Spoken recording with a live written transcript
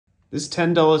This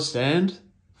 $10 stand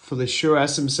for the Shure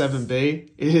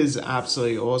SM7B is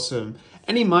absolutely awesome.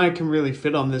 Any mic can really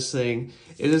fit on this thing.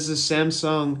 It is a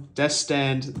Samsung desk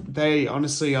stand. They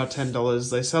honestly are $10.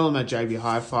 They sell them at JB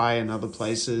Hi-Fi and other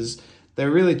places.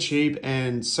 They're really cheap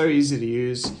and so easy to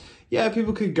use. Yeah,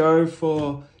 people could go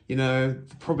for, you know,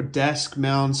 proper desk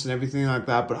mounts and everything like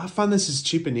that, but I find this is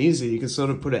cheap and easy. You can sort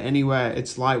of put it anywhere.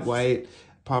 It's lightweight,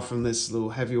 apart from this little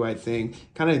heavyweight thing.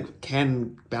 Kind of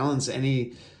can balance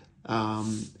any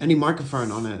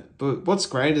microphone on it. But what's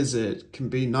great is it can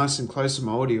be nice and close to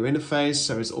my audio interface,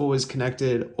 so it's always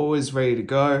connected, always ready to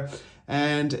go,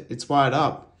 and it's wired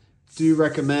up. Do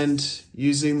recommend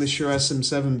using the Shure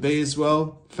SM7B as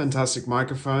well. Fantastic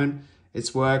microphone.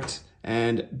 It's worked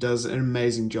and does an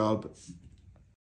amazing job.